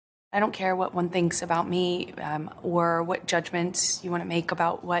I don't care what one thinks about me or what judgments you want to make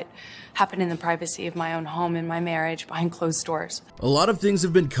about what happened in the privacy of my own home and my marriage behind closed doors. A lot of things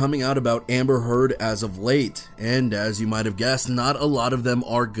have been coming out about Amber Heard as of late, and as you might have guessed, not a lot of them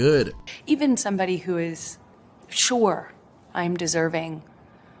are good. Even somebody who is sure I'm deserving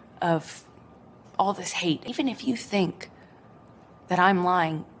of all this hate, even if you think that I'm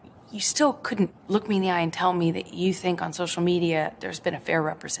lying, you still couldn't look me in the eye and tell me that you think on social media there's been a fair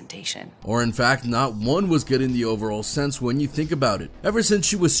representation. Or in fact, not one was good in the overall sense when you think about it. Ever since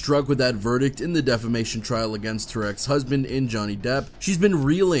she was struck with that verdict in the defamation trial against her ex-husband in Johnny Depp, she's been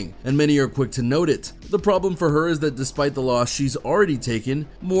reeling, and many are quick to note it. The problem for her is that despite the loss she's already taken,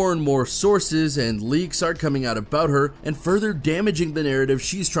 more and more sources and leaks are coming out about her and further damaging the narrative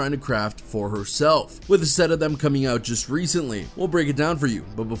she's trying to craft for herself. With a set of them coming out just recently, we'll break it down for you,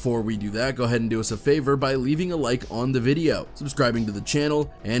 but before we do that, go ahead and do us a favor by leaving a like on the video, subscribing to the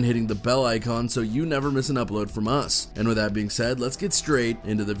channel, and hitting the bell icon so you never miss an upload from us. And with that being said, let's get straight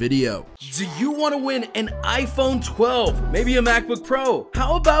into the video. Do you want to win an iPhone 12, maybe a MacBook Pro?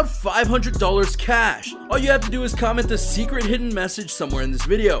 How about $500 cash? All you have to do is comment the secret hidden message somewhere in this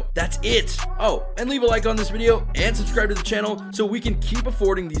video. That's it. Oh, and leave a like on this video and subscribe to the channel so we can keep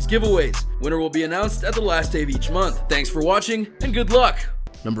affording these giveaways. Winner will be announced at the last day of each month. Thanks for watching and good luck.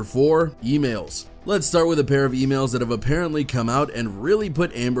 Number 4, emails. Let's start with a pair of emails that have apparently come out and really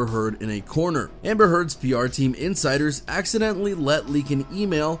put Amber Heard in a corner. Amber Heard's PR team insiders accidentally let leak an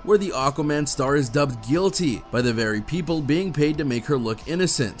email where the Aquaman star is dubbed guilty by the very people being paid to make her look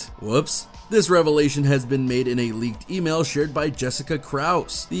innocent. Whoops. This revelation has been made in a leaked email shared by Jessica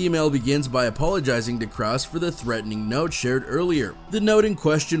Krause. The email begins by apologizing to Krause for the threatening note shared earlier. The note in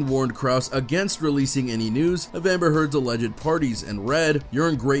question warned Krause against releasing any news of Amber Heard's alleged parties and read, "You're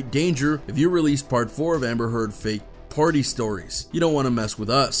in great danger if you release part 4 of Amber Heard fake party stories. You don't want to mess with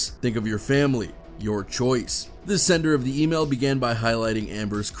us. Think of your family. Your choice." The sender of the email began by highlighting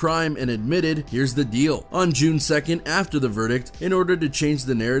Amber's crime and admitted, here's the deal. On June 2nd, after the verdict, in order to change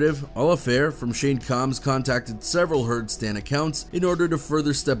the narrative, All Affair from Shane Combs contacted several Heard stan accounts in order to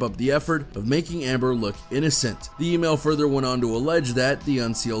further step up the effort of making Amber look innocent. The email further went on to allege that the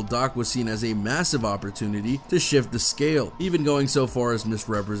unsealed doc was seen as a massive opportunity to shift the scale, even going so far as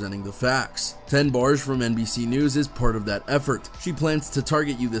misrepresenting the facts. 10 Bars from NBC News is part of that effort. She plans to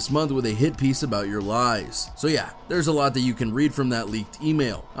target you this month with a hit piece about your lies. So yeah, there's a lot that you can read from that leaked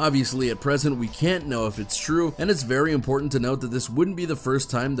email. Obviously, at present, we can't know if it's true, and it's very important to note that this wouldn't be the first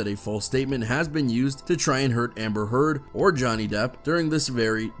time that a false statement has been used to try and hurt Amber Heard or Johnny Depp during this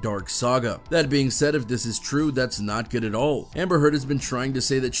very dark saga. That being said, if this is true, that's not good at all. Amber Heard has been trying to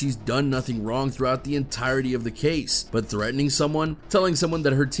say that she's done nothing wrong throughout the entirety of the case, but threatening someone, telling someone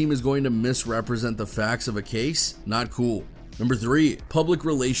that her team is going to misrepresent the facts of a case, not cool. Number 3, Public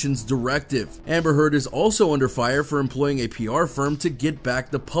Relations Directive. Amber Heard is also under fire for employing a PR firm to get back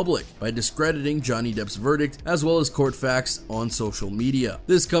the public by discrediting Johnny Depp's verdict as well as court facts on social media.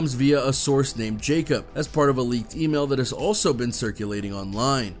 This comes via a source named Jacob as part of a leaked email that has also been circulating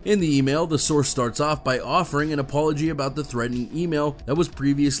online. In the email, the source starts off by offering an apology about the threatening email that was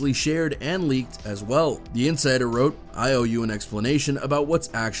previously shared and leaked as well. The insider wrote, "I owe you an explanation about what's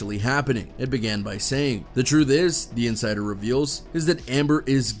actually happening." It began by saying, "The truth is," the insider reveals, "is that Amber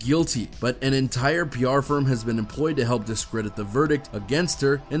is guilty, but an entire PR firm has been employed to help discredit the verdict against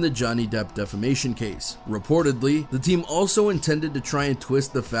her in the Johnny Depp defamation case. Reportedly, the team also intended to try and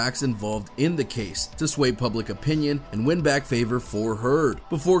twist the facts involved in the case to sway public opinion and win back favor for Heard."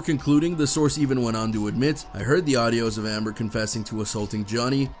 Before concluding, the source even went on to admit, "I heard the audios of Amber confessing to assaulting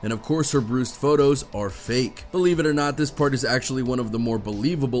Johnny, and of course her bruised photos are fake." Believe it or not, this part is actually one of the more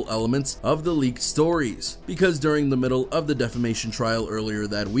believable elements of the leaked stories, because during the middle of the defamation trial earlier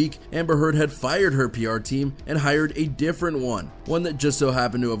that week, Amber Heard had fired her PR team and hired a different one that just so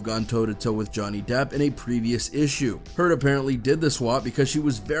happened to have gone toe-to-toe with Johnny Depp in a previous issue. Heard apparently did the swap because she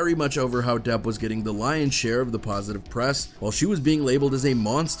was very much over how Depp was getting the lion's share of the positive press while she was being labeled as a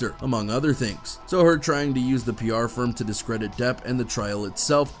monster, among other things. So her trying to use the PR firm to discredit Depp and the trial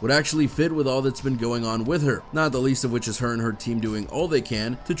itself would actually fit with all that's been going on with her, not the least of which is her and her team doing all they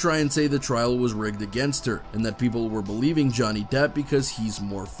can to try and say the trial was rigged against her and that people were believing Johnny Depp because he's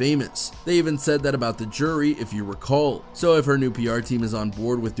more famous. They even said that about the jury, if you recall. So if her new PR team is on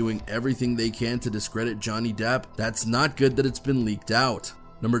board with doing everything they can to discredit Johnny Depp, that's not good that it's been leaked out.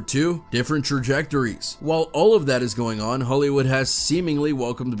 Number 2, different trajectories. While all of that is going on, Hollywood has seemingly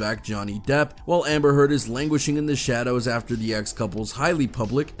welcomed back Johnny Depp, while Amber Heard is languishing in the shadows after the ex-couple's highly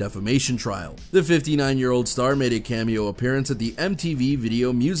public defamation trial. The 59-year-old star made a cameo appearance at the MTV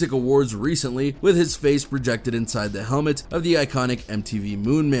Video Music Awards recently with his face projected inside the helmet of the iconic MTV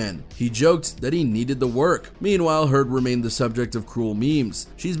Moon Man. He joked that he needed the work. Meanwhile, Heard remained the subject of cruel memes.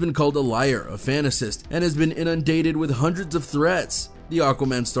 She's been called a liar, a fantasist, and has been inundated with hundreds of threats. The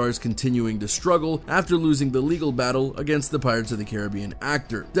Aquaman star is continuing to struggle after losing the legal battle against the Pirates of the Caribbean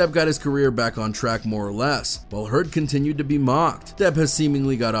actor. Depp got his career back on track more or less, while Heard continued to be mocked. Depp has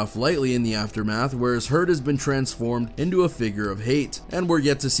seemingly got off lightly in the aftermath, whereas Heard has been transformed into a figure of hate, and we're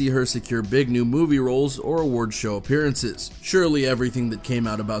yet to see her secure big new movie roles or award show appearances. Surely everything that came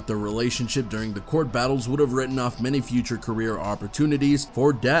out about their relationship during the court battles would have written off many future career opportunities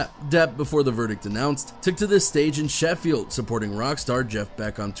for Depp. Depp, before the verdict announced, took to the stage in Sheffield, supporting rock star Jeff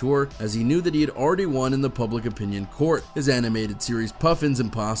Beck on tour, as he knew that he had already won in the public opinion court. His animated series Puffin's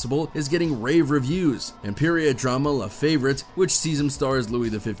Impossible is getting rave reviews, and period drama La Favorite, which sees him star as Louis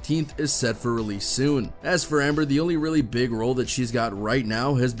XV, is set for release soon. As for Amber, the only really big role that she's got right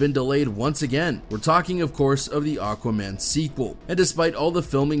now has been delayed once again. We're talking, of course, of the Aquaman sequel, and despite all the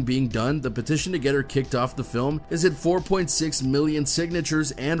filming being done, the petition to get her kicked off the film is at 4.6 million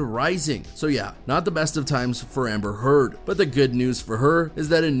signatures and rising. So yeah, not the best of times for Amber Heard, but the good news for her is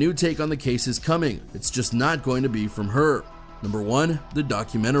that a new take on the case is coming. It's just not going to be from her. Number 1, the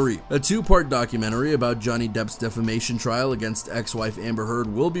documentary. A 2-part documentary about Johnny Depp's defamation trial against ex-wife Amber Heard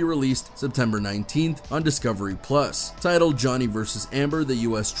will be released September 19th on Discovery Plus. Titled Johnny vs. Amber: The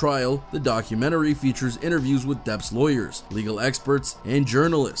US Trial, the documentary features interviews with Depp's lawyers, legal experts, and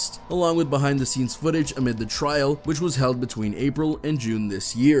journalists, along with behind-the-scenes footage amid the trial, which was held between April and June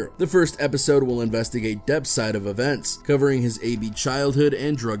this year. The first episode will investigate Depp's side of events, covering his AB childhood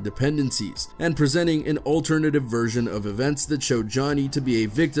and drug dependencies, and presenting an alternative version of events that showed Johnny to be a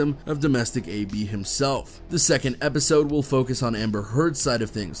victim of domestic AB himself. The second episode will focus on Amber Heard's side of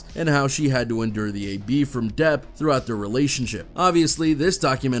things and how she had to endure the AB from Depp throughout their relationship. Obviously, this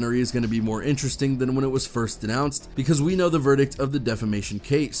documentary is going to be more interesting than when it was first announced because we know the verdict of the defamation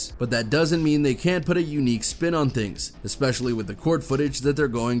case, but that doesn't mean they can't put a unique spin on things, especially with the court footage that they're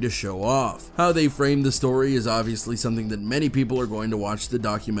going to show off. How they frame the story is obviously something that many people are going to watch the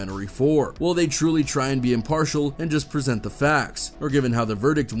documentary for. Will they truly try and be impartial and just present the facts? Or given how the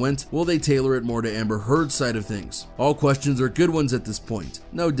verdict went, will they tailor it more to Amber Heard's side of things? All questions are good ones at this point.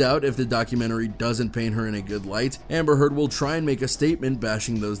 No doubt if the documentary doesn't paint her in a good light, Amber Heard will try and make a statement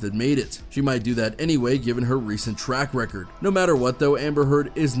bashing those that made it. She might do that anyway given her recent track record. No matter what though, Amber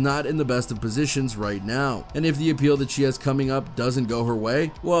Heard is not in the best of positions right now, and if the appeal that she has coming up doesn't go her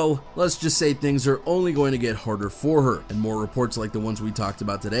way, well, let's just say things are only going to get harder for her, and more reports like the ones we talked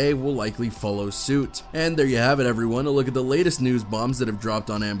about today will likely follow suit. And there you have it everyone, a look at the latest news bombs that have dropped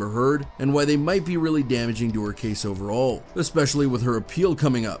on Amber Heard and why they might be really damaging to her case overall, especially with her appeal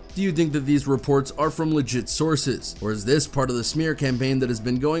coming up. Do you think that these reports are from legit sources, or is this part of the smear campaign that has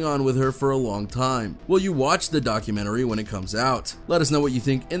been going on with her for a long time? Will you watch the documentary when it comes out? Let us know what you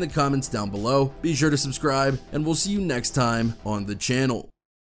think in the comments down below. Be sure to subscribe, and we'll see you next time on the channel.